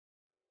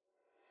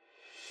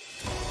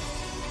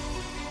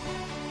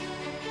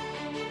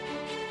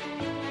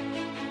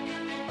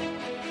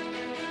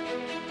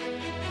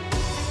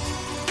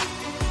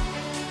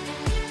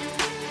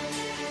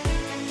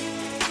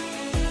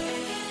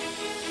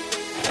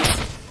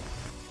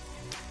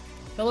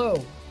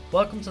Hello,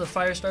 welcome to the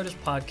Firestarters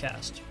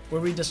podcast,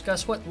 where we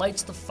discuss what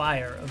lights the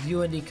fire of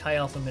UND Chi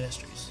Alpha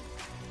Ministries.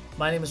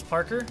 My name is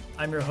Parker,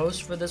 I'm your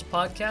host for this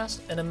podcast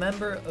and a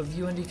member of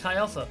UND Chi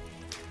Alpha.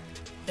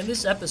 In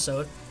this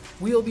episode,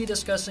 we will be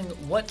discussing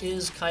what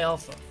is Chi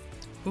Alpha,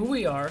 who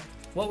we are,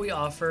 what we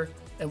offer,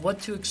 and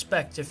what to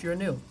expect if you're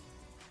new.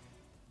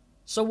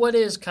 So what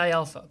is Chi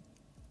Alpha?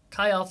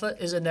 Chi Alpha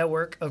is a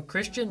network of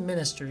Christian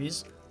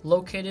ministries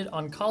located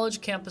on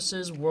college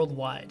campuses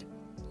worldwide.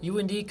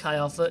 UND Chi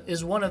Alpha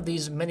is one of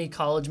these many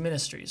college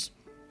ministries.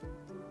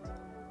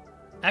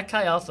 At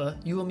Chi Alpha,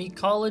 you will meet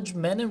college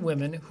men and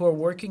women who are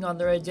working on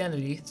their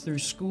identity through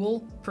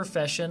school,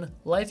 profession,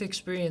 life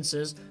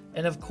experiences,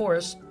 and of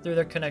course, through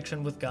their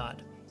connection with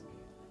God.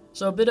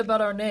 So a bit about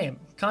our name.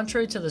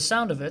 Contrary to the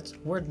sound of it,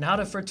 we're not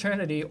a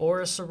fraternity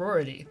or a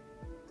sorority.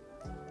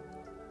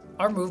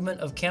 Our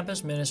movement of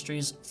campus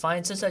ministries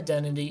finds its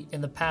identity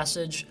in the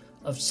passage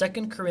of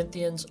 2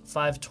 Corinthians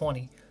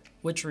 5:20,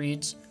 which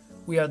reads,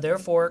 "We are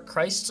therefore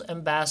Christ's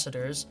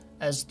ambassadors,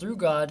 as through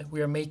God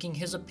we are making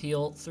his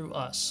appeal through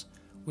us.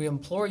 We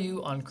implore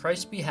you on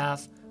Christ's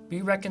behalf,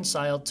 be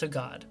reconciled to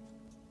God."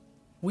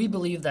 We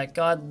believe that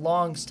God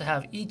longs to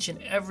have each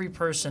and every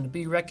person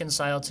be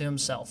reconciled to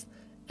himself,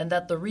 and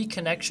that the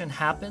reconnection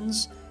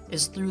happens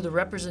is through the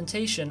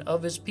representation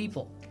of his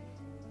people.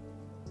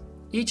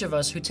 Each of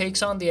us who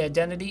takes on the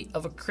identity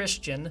of a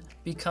Christian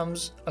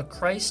becomes a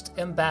Christ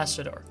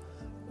ambassador,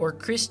 or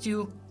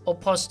Christou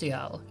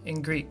Apostial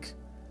in Greek,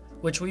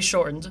 which we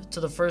shortened to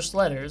the first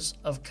letters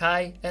of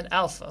Chi and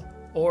Alpha,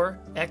 or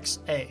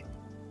XA.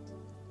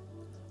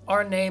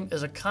 Our name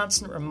is a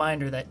constant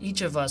reminder that each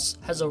of us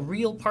has a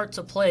real part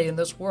to play in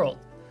this world.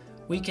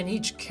 We can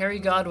each carry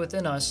God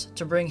within us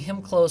to bring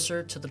him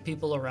closer to the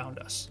people around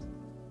us.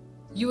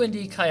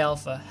 UND Chi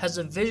Alpha has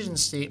a vision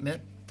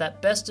statement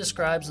that best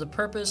describes the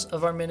purpose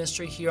of our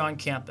ministry here on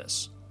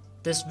campus.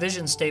 This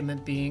vision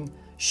statement being,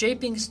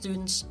 shaping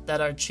students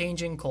that are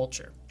changing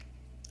culture.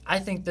 I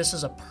think this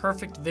is a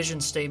perfect vision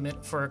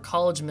statement for a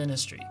college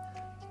ministry.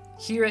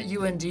 Here at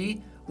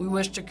UND, we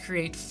wish to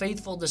create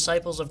faithful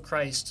disciples of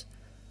Christ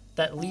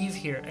that leave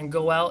here and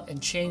go out and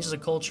change the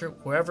culture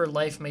wherever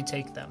life may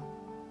take them.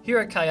 Here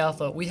at Chi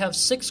Alpha, we have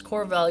 6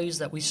 core values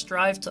that we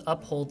strive to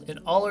uphold in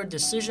all our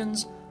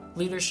decisions,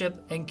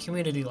 leadership, and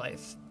community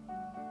life.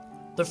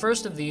 The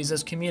first of these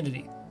is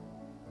community.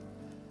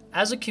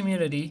 As a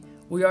community,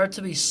 we are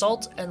to be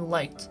salt and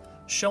light,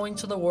 showing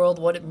to the world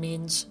what it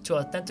means to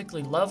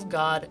authentically love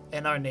God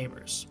and our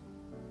neighbors.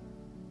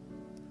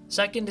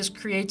 Second is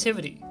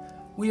creativity.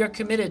 We are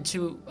committed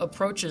to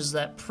approaches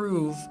that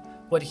prove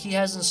what he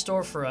has in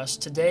store for us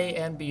today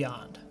and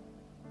beyond.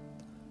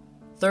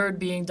 Third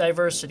being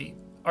diversity.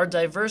 Our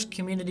diverse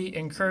community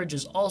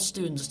encourages all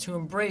students to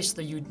embrace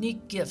the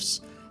unique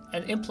gifts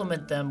and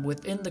implement them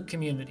within the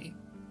community.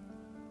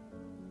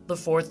 The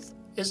fourth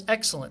is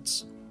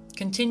excellence.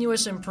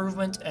 Continuous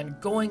improvement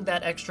and going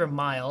that extra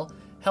mile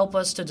help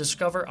us to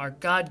discover our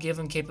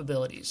God-given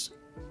capabilities.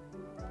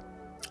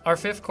 Our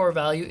fifth core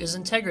value is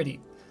integrity,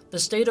 the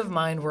state of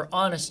mind where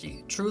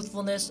honesty,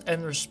 truthfulness,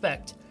 and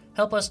respect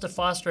help us to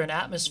foster an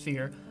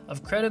atmosphere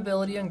of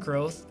credibility and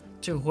growth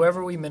to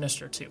whoever we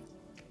minister to.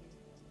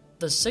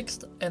 The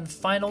sixth and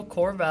final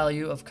core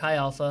value of Chi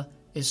Alpha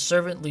is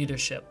servant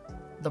leadership,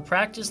 the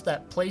practice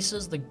that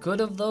places the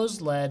good of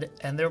those led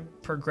and their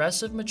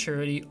progressive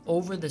maturity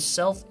over the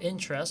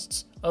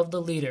self-interests of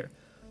the leader,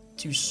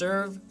 to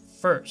serve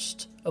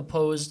first,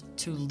 opposed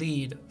to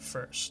lead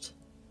first.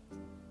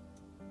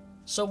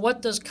 So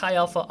what does Chi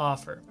Alpha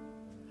offer?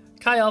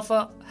 Chi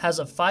Alpha has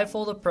a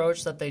 5-fold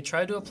approach that they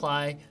try to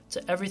apply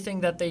to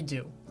everything that they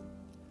do: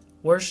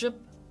 worship,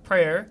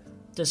 prayer,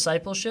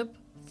 discipleship,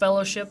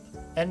 fellowship,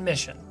 and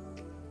mission.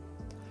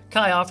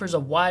 Chi offers a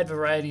wide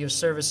variety of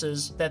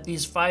services that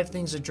these 5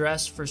 things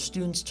address for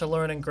students to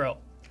learn and grow.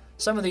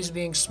 Some of these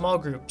being small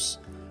groups,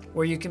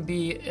 where you can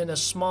be in a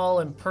small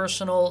and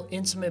personal,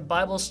 intimate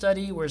Bible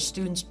study where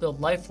students build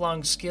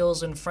lifelong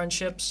skills and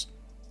friendships.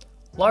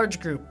 Large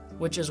group,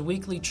 which is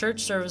weekly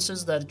church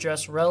services that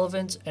address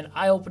relevant and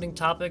eye-opening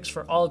topics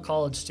for all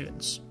college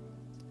students.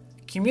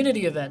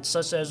 Community events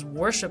such as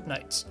worship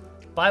nights,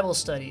 Bible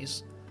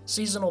studies,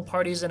 seasonal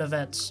parties and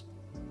events.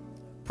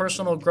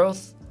 Personal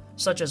growth,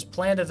 such as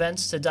planned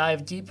events to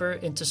dive deeper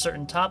into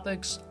certain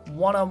topics,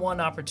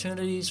 one-on-one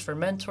opportunities for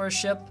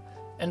mentorship,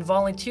 and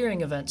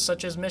volunteering events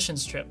such as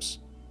missions trips.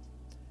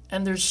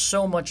 And there's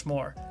so much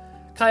more.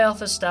 Chi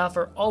Alpha staff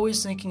are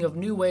always thinking of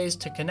new ways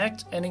to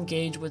connect and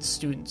engage with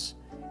students.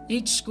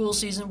 Each school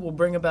season will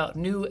bring about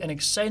new and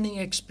exciting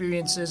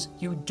experiences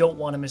you don't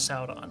want to miss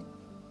out on.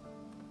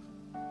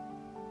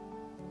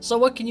 So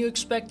what can you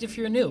expect if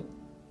you're new?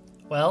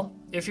 Well,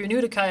 if you're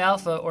new to Chi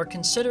Alpha or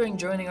considering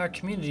joining our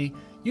community,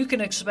 you can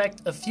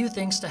expect a few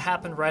things to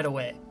happen right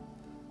away.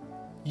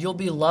 You'll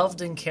be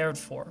loved and cared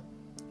for.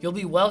 You'll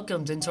be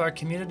welcomed into our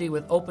community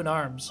with open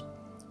arms.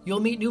 You'll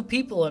meet new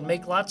people and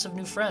make lots of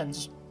new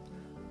friends.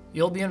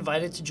 You'll be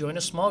invited to join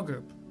a small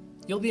group.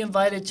 You'll be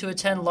invited to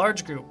attend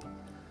large group.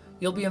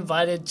 You'll be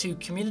invited to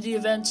community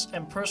events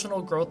and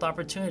personal growth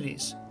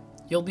opportunities.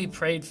 You'll be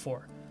prayed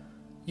for.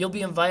 You'll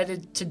be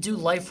invited to do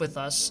life with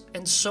us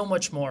and so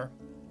much more.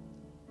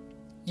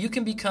 You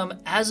can become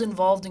as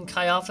involved in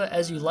Chi Alpha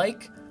as you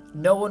like.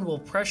 No one will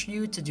pressure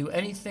you to do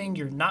anything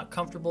you're not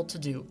comfortable to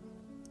do.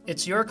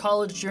 It's your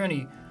college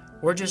journey.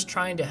 We're just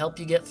trying to help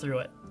you get through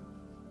it.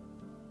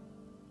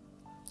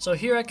 So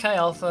here at Chi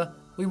Alpha,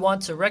 we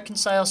want to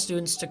reconcile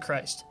students to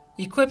Christ,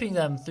 equipping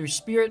them through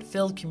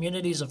spirit-filled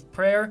communities of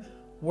prayer,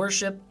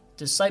 worship,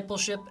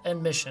 discipleship,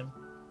 and mission.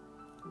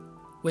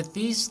 With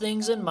these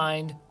things in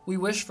mind, we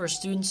wish for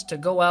students to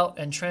go out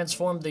and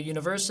transform the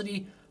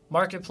university,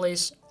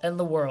 marketplace, and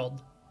the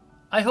world.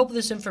 I hope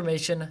this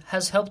information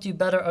has helped you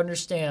better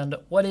understand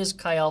what is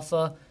Chi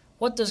Alpha,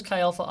 what does Chi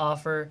Alpha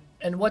offer,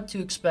 and what to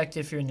expect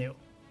if you're new.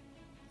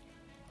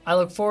 I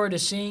look forward to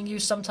seeing you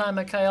sometime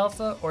at Chi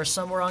Alpha or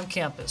somewhere on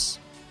campus.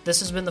 This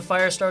has been the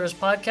Firestarters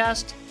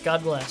Podcast.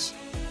 God bless.